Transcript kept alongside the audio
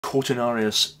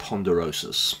Cortinarius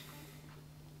Ponderosus.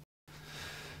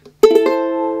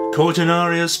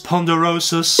 Cortinarius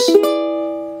Ponderosus,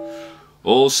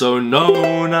 also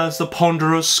known as the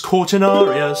ponderous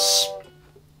Cortinarius,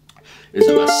 is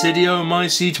a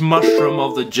basidiomycete mushroom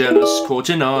of the genus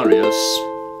Cortinarius.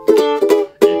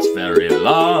 It's very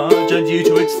large, and due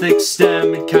to its thick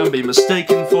stem it can be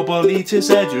mistaken for Boletus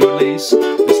edulis.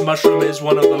 This mushroom is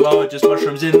one of the largest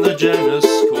mushrooms in the genus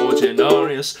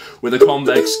Cortinarius, with a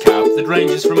convex cap that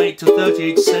ranges from 8 to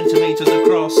 38 centimeters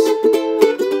across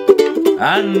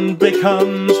and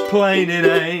becomes plain in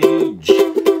age.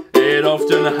 It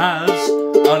often has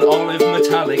an olive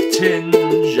metallic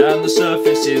tinge, and the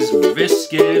surface is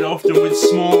viscid, often with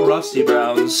small rusty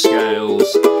brown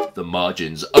scales. The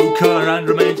margins ochre and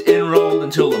remain enrolled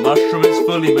until the mushroom is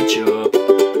fully mature.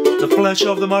 The flesh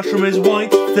of the mushroom is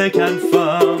white, thick and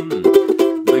firm.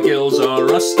 The gills are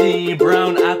rusty,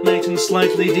 brown, adnate and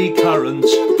slightly decurrent.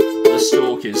 The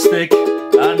stalk is thick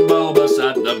and bulbous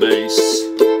at the base.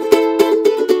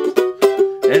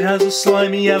 It has a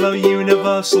slimy yellow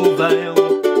universal veil,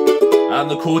 and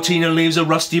the cortina leaves a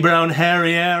rusty brown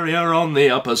hairy area on the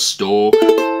upper stalk.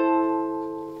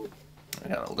 Okay,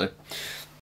 that'll do.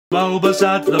 Bulbous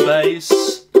at the base.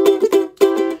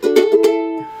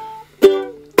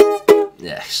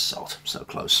 Yes, salt, so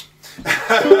close.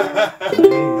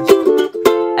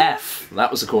 F, that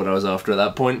was the chord I was after at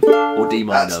that point. Or D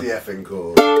minor. That's the effing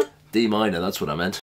chord. D minor, that's what I meant.